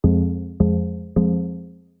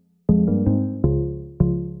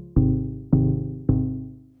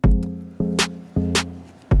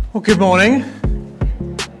Well, good morning.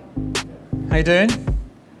 How you doing?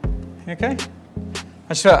 You okay?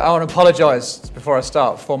 I want to apologise before I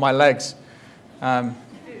start for my legs.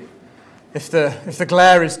 If the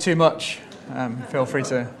glare is too much, feel free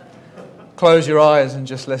to close your eyes and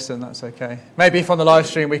just listen. That's okay. Maybe if on the live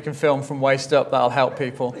stream we can film from waist up, that'll help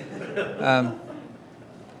people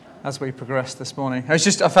as we progress this morning. I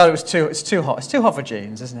felt it's too hot. It's too hot for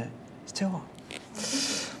jeans, isn't it? It's too hot.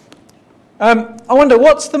 I wonder,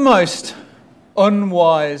 what's the most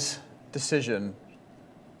unwise decision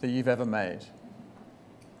that you've ever made?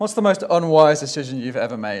 What's the most unwise decision you've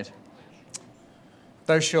ever made?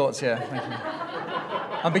 Those shorts, yeah. Thank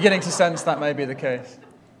you. I'm beginning to sense that may be the case.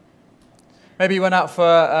 Maybe you went out for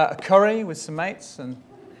a curry with some mates and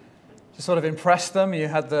to sort of impress them, you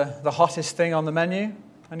had the hottest thing on the menu.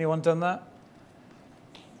 Anyone done that?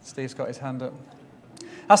 Steve's got his hand up.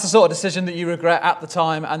 That's the sort of decision that you regret at the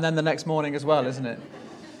time and then the next morning as well, isn't it?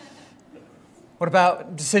 What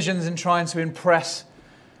about decisions in trying to impress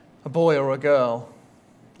a boy or a girl?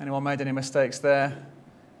 Anyone made any mistakes there?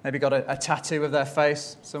 Maybe got a tattoo of their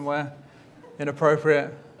face somewhere?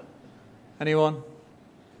 Inappropriate? Anyone?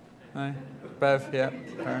 No? Bev? Yeah.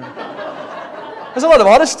 There's a lot of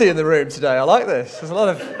honesty in the room today. I like this. There's a lot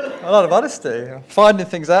of honesty. Finding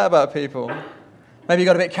things out about people. Maybe you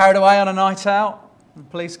got a bit carried away on a night out. The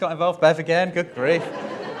police got involved. Bev again. Good grief.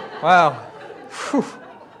 Wow.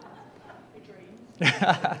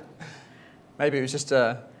 Maybe it was just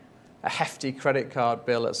a hefty credit card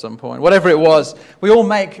bill at some point. Whatever it was, we all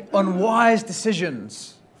make unwise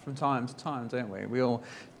decisions from time to time, don't we? We all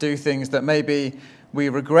do things that maybe we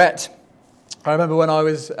regret. I remember when I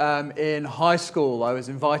was in high school, I was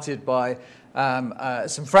invited by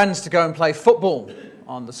some friends to go and play football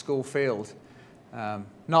on the school field.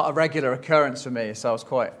 Not a regular occurrence for me, so I was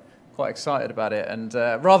quite excited about it. And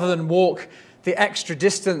rather than walk the extra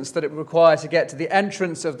distance that it would require to get to the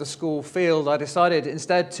entrance of the school field, I decided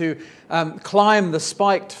instead to climb the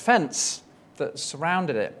spiked fence that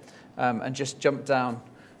surrounded it and just jump down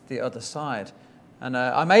the other side. And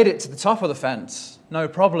I made it to the top of the fence, no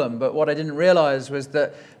problem, but what I didn't realize was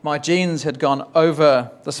that my jeans had gone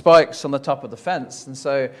over the spikes on the top of the fence, and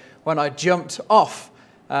so when I jumped off,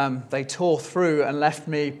 they tore through and left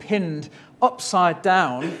me pinned upside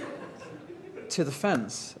down to the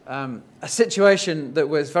fence. A situation that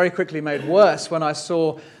was very quickly made worse when I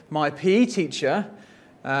saw my PE teacher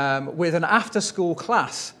with an after-school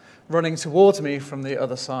class running towards me from the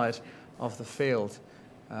other side of the field.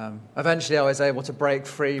 Eventually I was able to break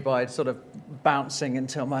free by sort of bouncing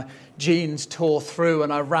until my jeans tore through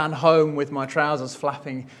and I ran home with my trousers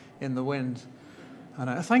flapping in the wind.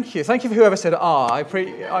 And thank you for whoever said I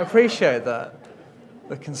appreciate that,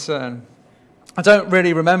 the concern. I don't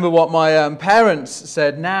really remember what my parents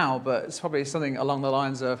said now, but it's probably something along the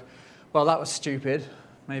lines of, well, that was stupid.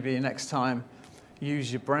 Maybe next time,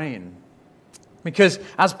 use your brain. Because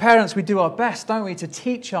as parents, we do our best, don't we, to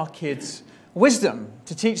teach our kids wisdom,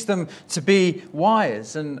 to teach them to be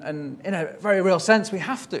wise. And in a very real sense, we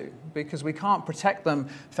have to, because we can't protect them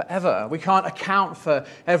forever. We can't account for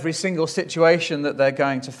every single situation that they're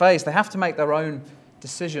going to face. They have to make their own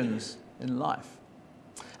decisions in life.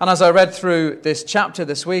 And as I read through this chapter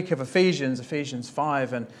this week of Ephesians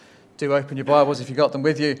 5, and do open your Bibles if you've got them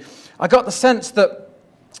with you, I got the sense that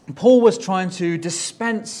Paul was trying to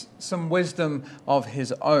dispense some wisdom of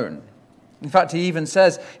his own. In fact, he even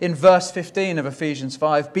says in verse 15 of Ephesians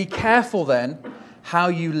 5, "Be careful then how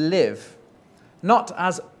you live, not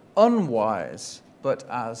as unwise, but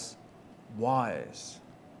as wise."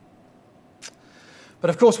 But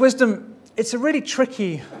of course, wisdom, it's a really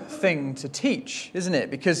tricky thing to teach, isn't it?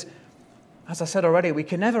 Because, as I said already, we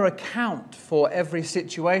can never account for every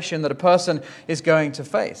situation that a person is going to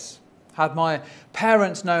face. Had my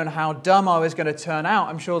parents known how dumb I was going to turn out,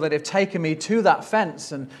 I'm sure they'd have taken me to that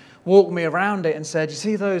fence and walked me around it and said, "You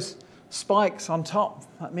see those spikes on top?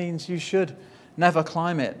 That means you should never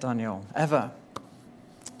climb it, Daniel, ever."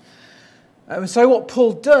 So what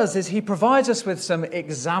Paul does is he provides us with some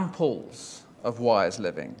examples of wise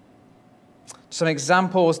living. Some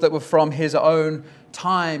examples that were from his own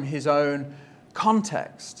time, his own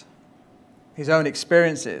context, his own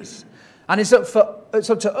experiences. And it's up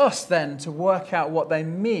to us then to work out what they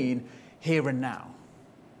mean here and now.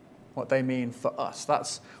 What they mean for us.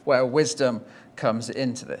 That's where wisdom comes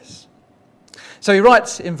into this. So he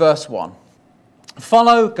writes in verse 1,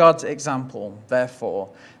 "Follow God's example,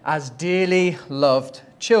 therefore, as dearly loved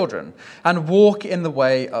children, and walk in the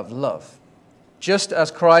way of love, just as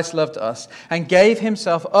Christ loved us and gave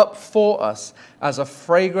himself up for us as a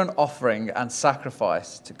fragrant offering and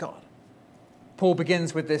sacrifice to God." Paul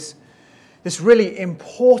begins with this this really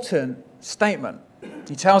important statement.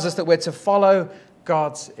 He tells us that we're to follow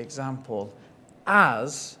God's example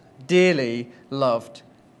as dearly loved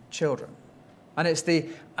children. And it's the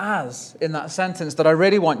 "as" in that sentence that I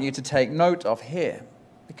really want you to take note of here.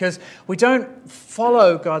 Because we don't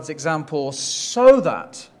follow God's example so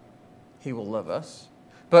that he will love us,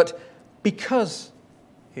 but because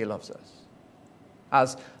he loves us,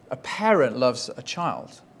 as a parent loves a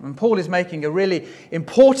child. And Paul is making a really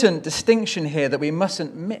important distinction here that we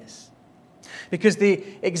mustn't miss. Because the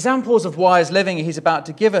examples of wise living he's about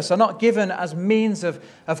to give us are not given as means of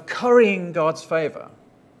currying God's favor,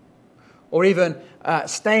 or even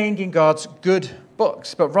staying in God's good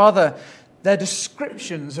books, but rather they're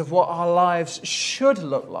descriptions of what our lives should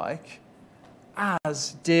look like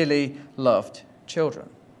as dearly loved children.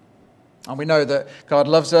 And we know that God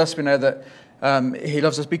loves us. We know that he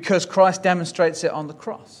loves us because Christ demonstrates it on the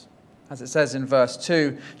cross. As it says in verse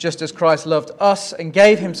 2, just as Christ loved us and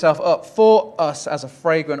gave himself up for us as a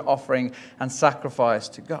fragrant offering and sacrifice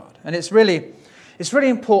to God. And it's really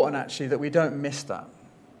important, actually, that we don't miss that.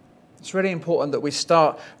 It's really important that we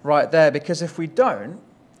start right there, because if we don't,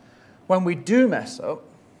 when we do mess up,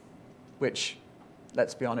 which,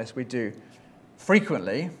 let's be honest, we do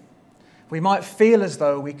frequently, we might feel as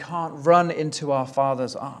though we can't run into our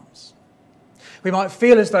Father's arms. We might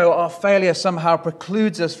feel as though our failure somehow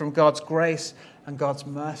precludes us from God's grace and God's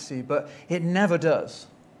mercy, but it never does,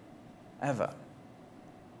 ever.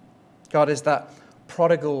 God is that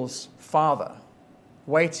prodigal's father,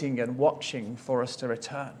 waiting and watching for us to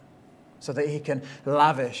return, so that he can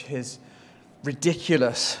lavish his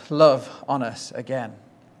ridiculous love on us again.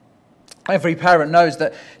 Every parent knows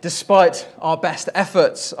that despite our best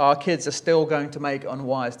efforts, our kids are still going to make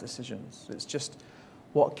unwise decisions. It's just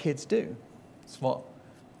what kids do. It's what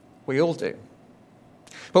we all do.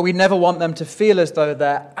 But we never want them to feel as though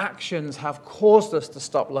their actions have caused us to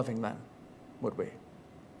stop loving them, would we?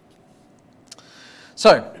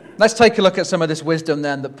 So, let's take a look at some of this wisdom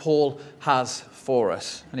then that Paul has for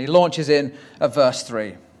us. And he launches in at verse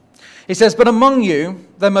 3. He says, "But among you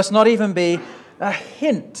there must not even be a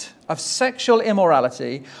hint of sexual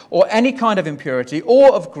immorality or any kind of impurity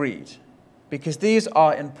or of greed, because these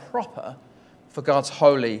are improper for God's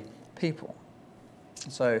holy people."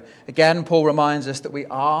 So again, Paul reminds us that we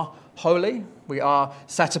are holy, we are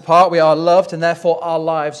set apart, we are loved, and therefore our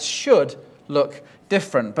lives should look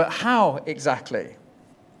different. But how exactly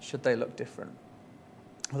should they look different?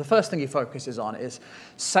 Well, the first thing he focuses on is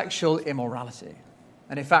sexual immorality.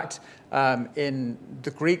 And in fact, in the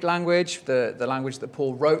Greek language, the language that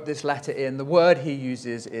Paul wrote this letter in, the word he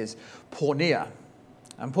uses is porneia.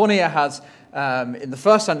 And porneia has, in the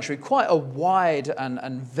first century, quite a wide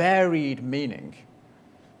and varied meaning,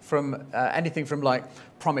 from anything from like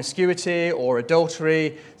promiscuity or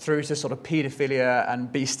adultery through to sort of paedophilia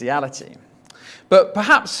and bestiality. But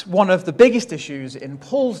perhaps one of the biggest issues in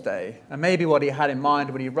Paul's day, and maybe what he had in mind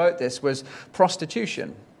when he wrote this, was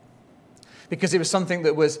prostitution. Because it was something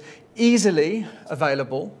that was easily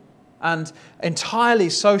available and entirely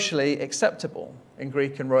socially acceptable in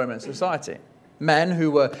Greek and Roman society. Men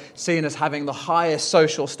who were seen as having the highest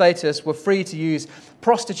social status were free to use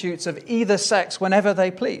prostitutes of either sex whenever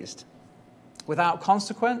they pleased, without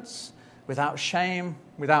consequence, without shame,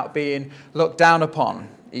 without being looked down upon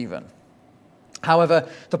even. However,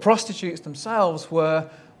 the prostitutes themselves were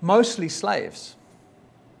mostly slaves,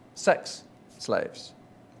 sex slaves,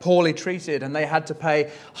 poorly treated, and they had to pay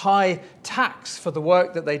high tax for the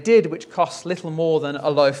work that they did, which cost little more than a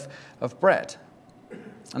loaf of bread.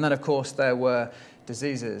 And then, of course, there were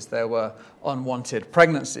diseases, there were unwanted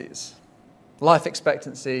pregnancies. Life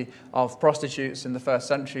expectancy of prostitutes in the first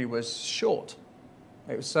century was short.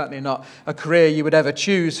 It was certainly not a career you would ever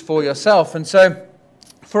choose for yourself. And so,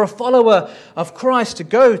 for a follower of Christ to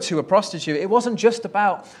go to a prostitute, it wasn't just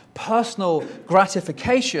about personal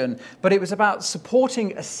gratification, but it was about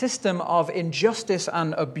supporting a system of injustice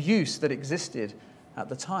and abuse that existed at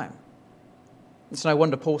the time. It's no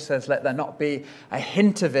wonder Paul says, "Let there not be a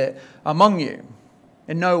hint of it among you."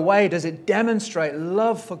 In no way does it demonstrate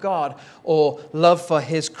love for God or love for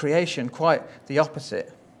his creation. Quite the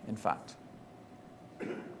opposite, in fact.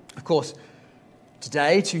 Of course,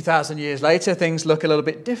 today, 2,000 years later, things look a little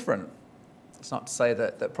bit different. It's not to say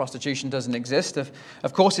that prostitution doesn't exist. Of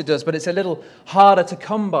course it does, but it's a little harder to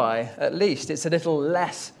come by, at least. It's a little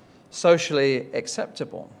less socially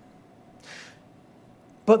acceptable.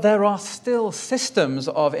 But there are still systems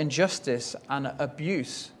of injustice and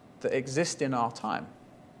abuse that exist in our time,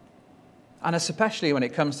 and especially when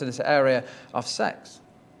it comes to this area of sex.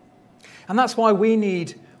 And that's why we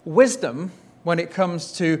need wisdom when it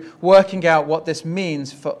comes to working out what this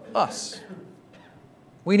means for us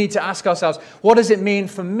We need to ask ourselves, what does it mean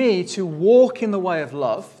for me to walk in the way of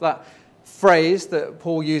love? That phrase that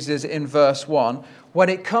Paul uses in verse 1, when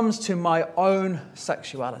it comes to my own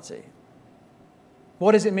sexuality.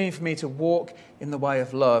 What does it mean for me to walk in the way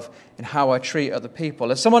of love in how I treat other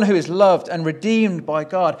people? As someone who is loved and redeemed by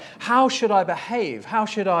God, how should I behave? How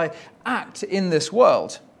should I act in this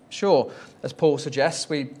world? Sure, as Paul suggests,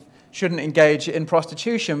 we shouldn't engage in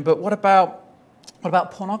prostitution, but what about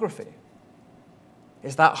pornography?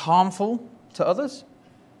 Is that harmful to others?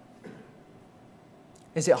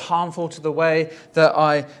 Is it harmful to the way that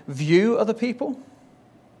I view other people?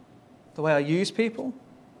 The way I use people?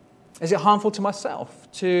 Is it harmful to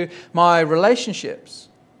myself, to my relationships,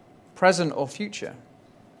 present or future?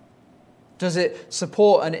 Does it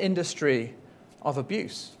support an industry of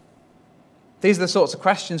abuse? These are the sorts of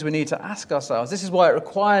questions we need to ask ourselves. This is why it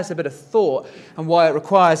requires a bit of thought and why it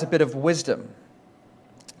requires a bit of wisdom.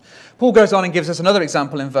 Paul goes on and gives us another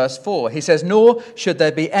example in verse 4. He says, "Nor should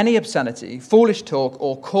there be any obscenity, foolish talk,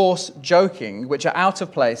 or coarse joking, which are out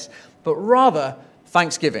of place, but rather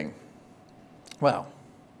thanksgiving." Well,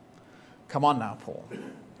 come on now, Paul.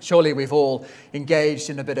 Surely we've all engaged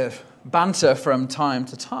in a bit of banter from time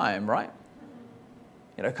to time, right?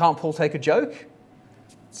 Can't Paul take a joke?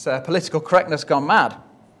 It's political correctness gone mad.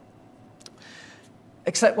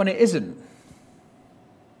 Except when it isn't.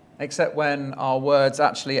 Except when our words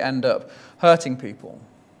actually end up hurting people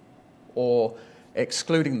or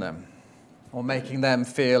excluding them or making them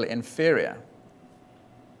feel inferior.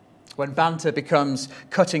 When banter becomes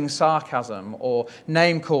cutting sarcasm or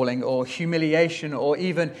name-calling or humiliation or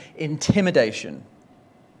even intimidation.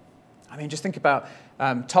 Just think about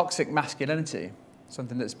toxic masculinity,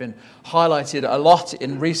 something that's been highlighted a lot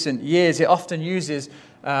in recent years. It often uses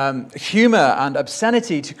humor and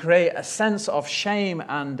obscenity to create a sense of shame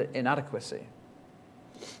and inadequacy.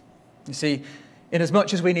 You see, in as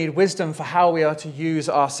much as we need wisdom for how we are to use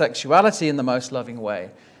our sexuality in the most loving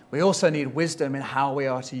way, we also need wisdom in how we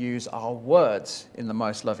are to use our words in the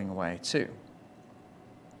most loving way too.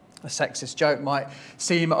 A sexist joke might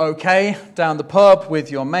seem okay down the pub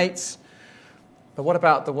with your mates, but what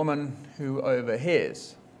about the woman who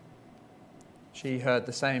overhears? She heard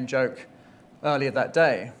the same joke earlier that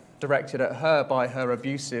day, directed at her by her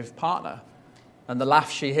abusive partner, and the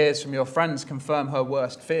laughs she hears from your friends confirm her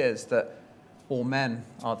worst fears that all men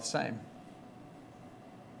are the same.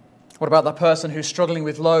 What about the person who's struggling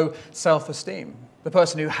with low self-esteem? The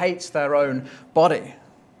person who hates their own body?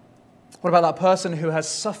 What about that person who has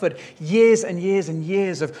suffered years and years and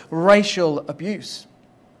years of racial abuse?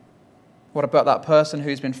 What about that person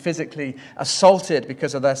who's been physically assaulted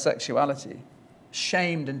because of their sexuality,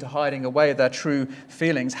 shamed into hiding away their true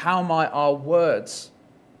feelings? How might our words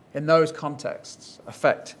in those contexts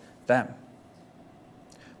affect them?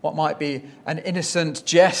 What might be an innocent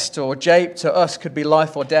jest or jape to us could be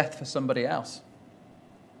life or death for somebody else.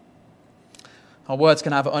 Our words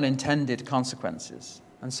can have unintended consequences.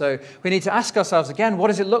 And so we need to ask ourselves again, what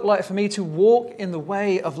does it look like for me to walk in the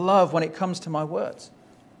way of love when it comes to my words?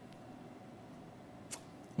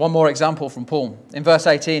 One more example from Paul. In verse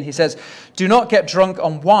 18, he says, "Do not get drunk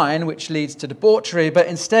on wine, which leads to debauchery, but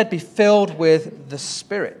instead be filled with the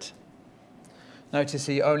Spirit." Notice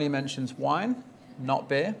he only mentions wine, not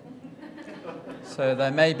beer. So there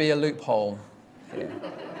may be a loophole here.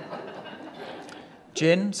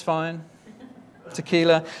 Gin's fine.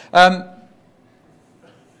 Tequila.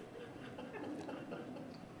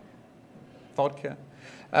 Vodka.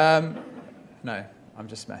 No, I'm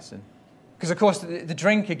just messing. Because, of course, the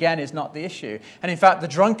drink, again, is not the issue. And, in fact, the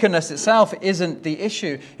drunkenness itself isn't the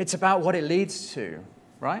issue. It's about what it leads to,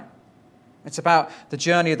 right? It's about the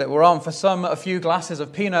journey that we're on. For some, a few glasses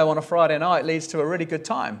of Pinot on a Friday night leads to a really good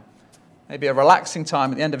time. Maybe a relaxing time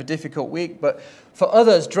at the end of a difficult week. But for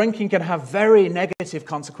others, drinking can have very negative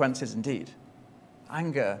consequences indeed.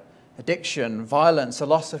 Anger, addiction, violence, a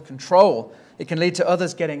loss of control. It can lead to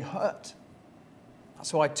others getting hurt.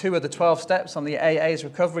 That's why 2 of the 12 steps on the AA's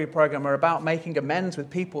recovery program are about making amends with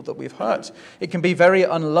people that we've hurt. It can be very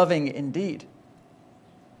unloving indeed.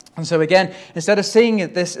 And so again, instead of seeing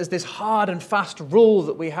this as this hard and fast rule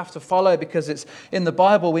that we have to follow because it's in the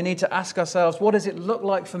Bible, we need to ask ourselves, what does it look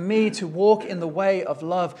like for me to walk in the way of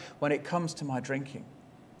love when it comes to my drinking?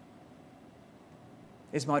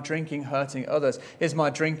 Is my drinking hurting others? Is my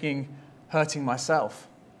drinking hurting myself?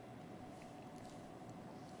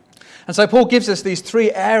 And so Paul gives us these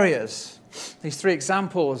 3 areas, these 3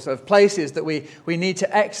 examples of places that we need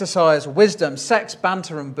to exercise wisdom: sex,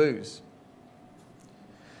 banter, and booze.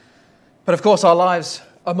 But of course, our lives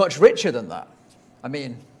are much richer than that.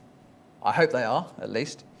 I hope they are, at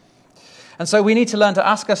least. And so we need to learn to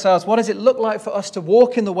ask ourselves, what does it look like for us to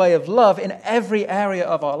walk in the way of love in every area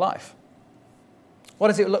of our life? What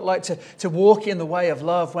does it look like to walk in the way of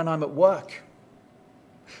love when I'm at work?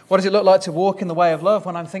 What does it look like to walk in the way of love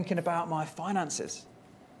when I'm thinking about my finances?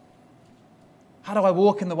 How do I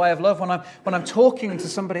walk in the way of love when I'm talking to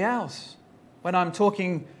somebody else? When I'm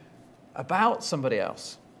talking about somebody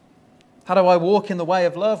else? How do I walk in the way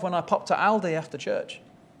of love when I pop to Aldi after church?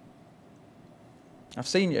 I've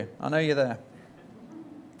seen you. I know you're there.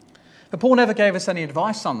 But Paul never gave us any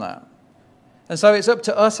advice on that. And so it's up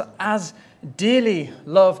to us as dearly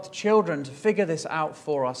loved children to figure this out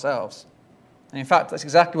for ourselves. And in fact, that's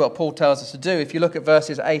exactly what Paul tells us to do. If you look at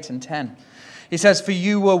verses 8 and 10, he says, "For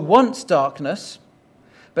you were once darkness,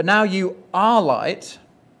 but now you are light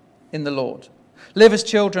in the Lord. Live as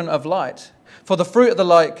children of light. For the fruit of the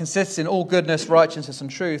light consists in all goodness, righteousness, and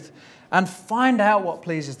truth. And find out what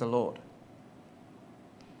pleases the Lord."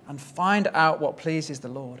 And find out what pleases the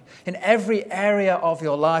Lord in every area of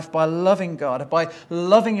your life by loving God, by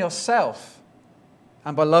loving yourself,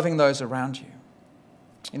 and by loving those around you.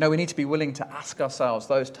 You know, we need to be willing to ask ourselves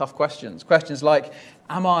those tough questions. Questions like,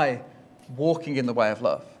 am I walking in the way of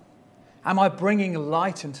love? Am I bringing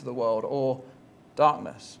light into the world or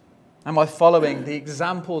darkness? Am I following the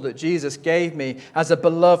example that Jesus gave me as a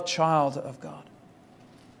beloved child of God?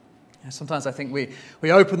 Sometimes I think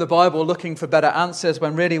we open the Bible looking for better answers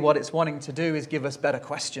when really what it's wanting to do is give us better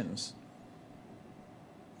questions.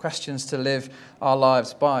 Questions to live our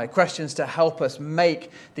lives by. Questions to help us make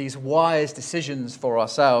these wise decisions for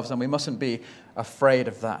ourselves, and we mustn't be afraid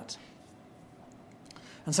of that.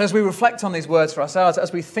 And so as we reflect on these words for ourselves,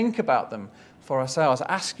 as we think about them for ourselves,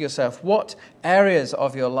 ask yourself, what areas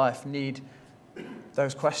of your life need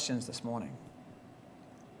those questions this morning?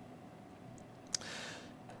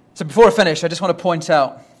 So before I finish, I just want to point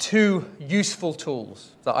out two useful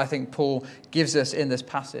tools that I think Paul gives us in this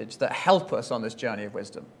passage that help us on this journey of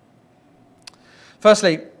wisdom.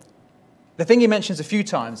 Firstly, the thing he mentions a few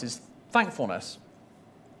times is thankfulness.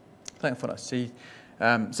 Thankfulness. He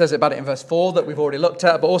says about it in verse 4 that we've already looked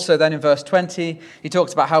at, but also then in verse 20, he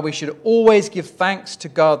talks about how we should always give thanks to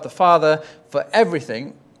God the Father for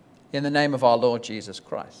everything in the name of our Lord Jesus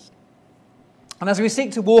Christ. And as we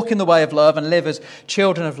seek to walk in the way of love and live as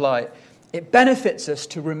children of light, it benefits us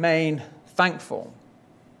to remain thankful.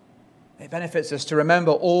 It benefits us to remember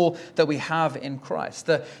all that we have in Christ,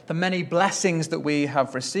 the many blessings that we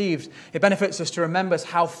have received. It benefits us to remember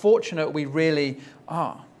how fortunate we really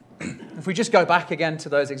are. If we just go back again to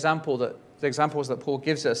those examples that Paul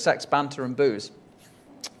gives us, sex, banter, and booze,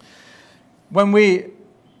 when we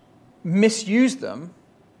misuse them,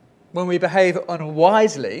 when we behave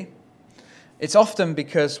unwisely, it's often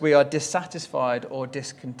because we are dissatisfied or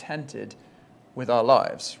discontented with our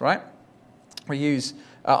lives, right? We use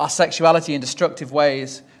our sexuality in destructive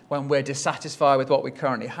ways when we're dissatisfied with what we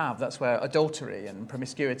currently have. That's where adultery and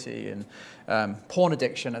promiscuity and porn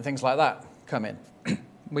addiction and things like that come in.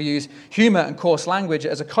 We use humor and coarse language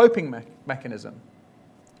as a coping mechanism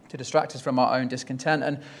to distract us from our own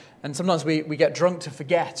discontent. And sometimes we get drunk to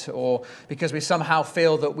forget, or because we somehow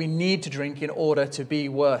feel that we need to drink in order to be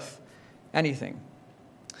worth anything.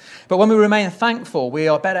 But when we remain thankful, we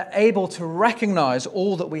are better able to recognize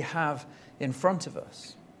all that we have in front of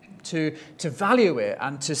us, to value it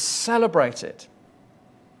and to celebrate it.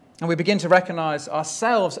 And we begin to recognize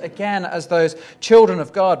ourselves again as those children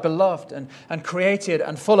of God, beloved and created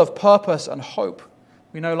and full of purpose and hope.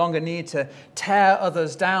 We no longer need to tear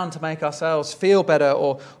others down to make ourselves feel better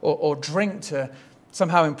or drink to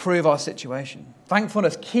somehow improve our situation.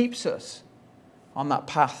 Thankfulness keeps us on that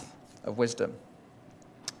path of wisdom.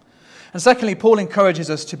 And secondly, Paul encourages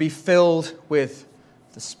us to be filled with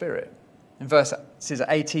the Spirit. In verses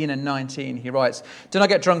 18 and 19, he writes, "Do not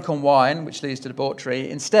get drunk on wine, which leads to debauchery.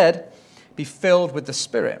 Instead, be filled with the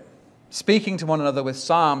Spirit, speaking to one another with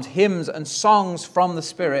psalms, hymns, and songs from the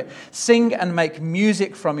Spirit. Sing and make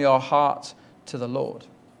music from your heart to the Lord."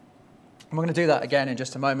 And we're going to do that again in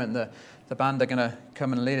just a moment. The band are going to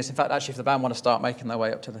come and lead us. In fact, actually, if the band want to start making their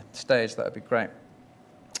way up to the stage, that would be great.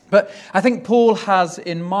 But I think Paul has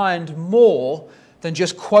in mind more than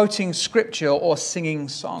just quoting scripture or singing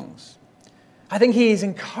songs. I think he is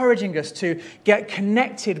encouraging us to get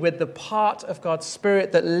connected with the part of God's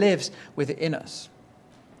Spirit that lives within us.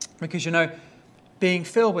 Because, you know, being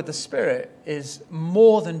filled with the Spirit is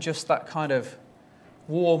more than just that kind of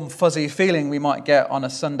warm, fuzzy feeling we might get on a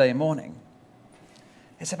Sunday morning.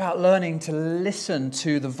 It's about learning to listen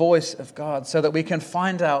to the voice of God so that we can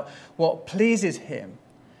find out what pleases Him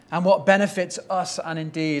and what benefits us and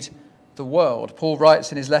indeed the world. Paul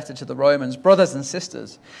writes in his letter to the Romans, brothers and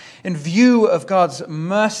sisters, in view of God's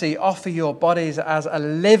mercy, offer your bodies as a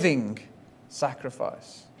living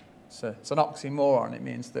sacrifice. So it's an oxymoron. It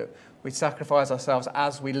means that we sacrifice ourselves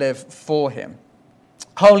as we live for him.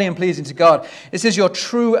 Holy and pleasing to God. This is your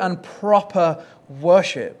true and proper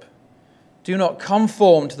worship. Do not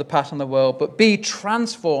conform to the pattern of the world, but be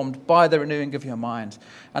transformed by the renewing of your mind.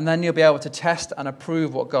 And then you'll be able to test and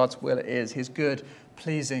approve what God's will is, his good,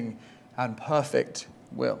 pleasing, and perfect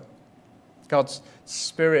will. God's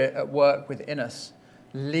Spirit at work within us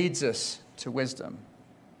leads us to wisdom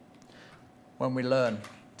when we learn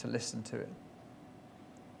to listen to it.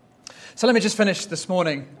 So let me just finish this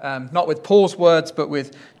morning, not with Paul's words, but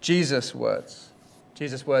with Jesus' words.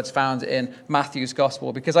 Jesus' words found in Matthew's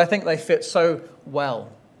Gospel, because I think they fit so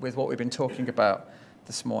well with what we've been talking about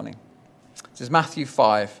this morning. This is Matthew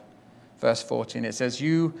 5, verse 14. It says,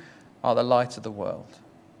 you are the light of the world.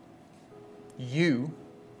 You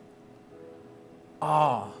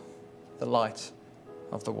are the light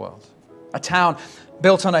of the world. A town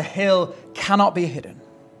built on a hill cannot be hidden.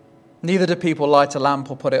 Neither do people light a lamp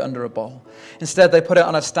or put it under a bowl. Instead, they put it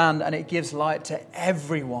on a stand, and it gives light to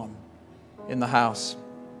everyone in the house.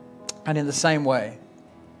 And in the same way,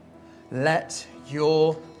 let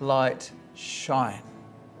your light shine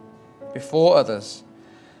before others,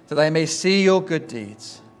 that they may see your good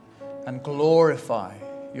deeds and glorify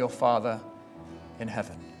your Father in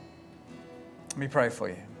heaven. Let me pray for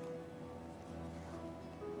you.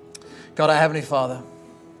 God, our Heavenly Father,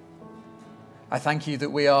 I thank you that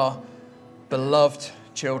we are beloved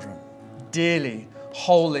children, dearly,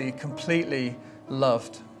 wholly, completely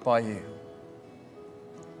loved by you.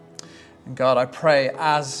 And God, I pray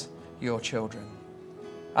as your children,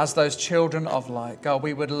 as those children of light, God,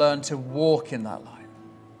 we would learn to walk in that light.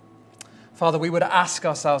 Father, we would ask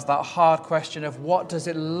ourselves that hard question of what does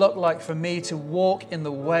it look like for me to walk in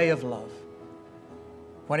the way of love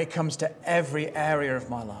when it comes to every area of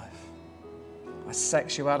my life? My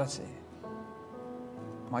sexuality,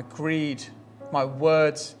 my greed, my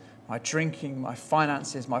words, my drinking, my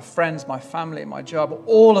finances, my friends, my family, my job,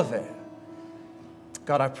 all of it.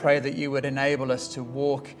 God, I pray that you would enable us to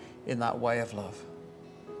walk in that way of love.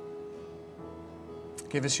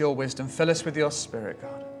 Give us your wisdom. Fill us with your Spirit,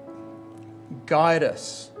 God. Guide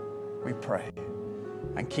us, we pray,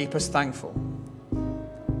 and keep us thankful.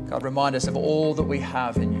 God, remind us of all that we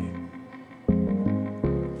have in you.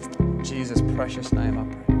 In Jesus' precious name I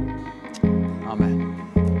pray. Amen.